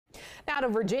Out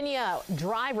of Virginia,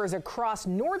 drivers across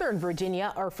northern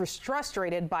Virginia are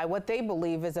frustrated by what they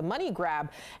believe is a money grab.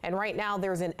 And right now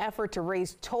there's an effort to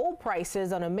raise toll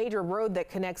prices on a major road that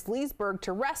connects Leesburg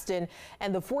to Reston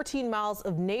and the 14 miles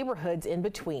of neighborhoods in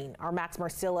between. Our Max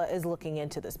Marcilla is looking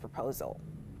into this proposal.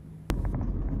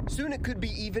 Soon it could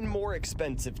be even more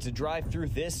expensive to drive through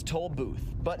this toll booth.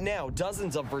 But now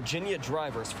dozens of Virginia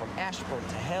drivers from Ashburn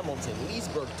to Hamilton,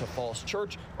 Leesburg to Falls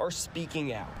Church are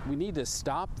speaking out. We need to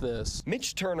stop this.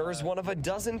 Mitch Turner is one of a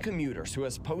dozen commuters who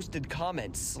has posted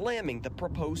comments slamming the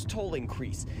proposed toll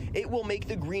increase. It will make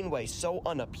the Greenway so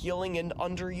unappealing and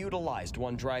underutilized,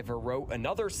 one driver wrote.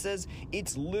 Another says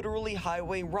it's literally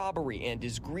highway robbery and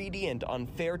is greedy and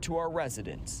unfair to our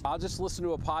residents. I'll just listen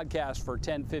to a podcast for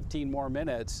 10, 15 more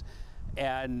minutes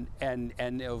and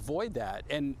avoid that.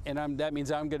 And that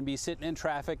means I'm going to be sitting in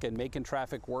traffic and making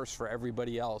traffic worse for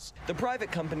everybody else. The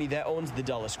private company that owns the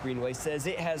Dulles Greenway says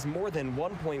it has more than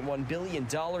 $1.1 billion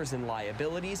in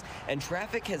liabilities, and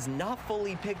traffic has not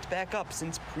fully picked back up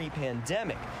since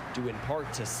pre-pandemic, due in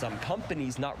part to some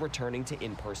companies not returning to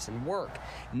in-person work.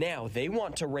 Now they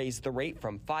want to raise the rate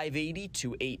from $5.80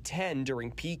 to $8.10 during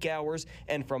peak hours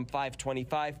and from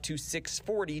 $5.25 to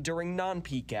 $6.40 during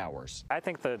non-peak hours. I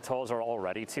think the tolls are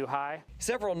already too high.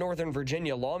 Several Northern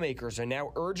Virginia lawmakers are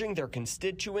now urging their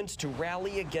constituents to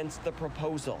rally against the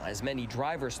proposal, as many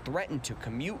drivers threaten to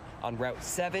commute on Route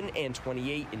 7 and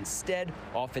 28 instead,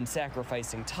 often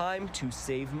sacrificing time to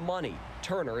save money.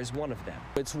 Turner is one of them.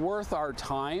 It's worth our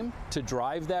time to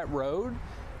drive that road,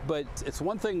 but it's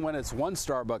one thing when it's one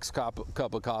Starbucks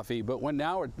cup of coffee, but when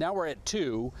now we're at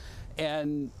two,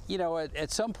 and you know, at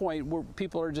some point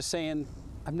people are just saying,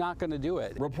 I'm not going to do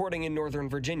it. Reporting in Northern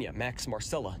Virginia, Max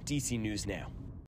Marcilla, DC News Now.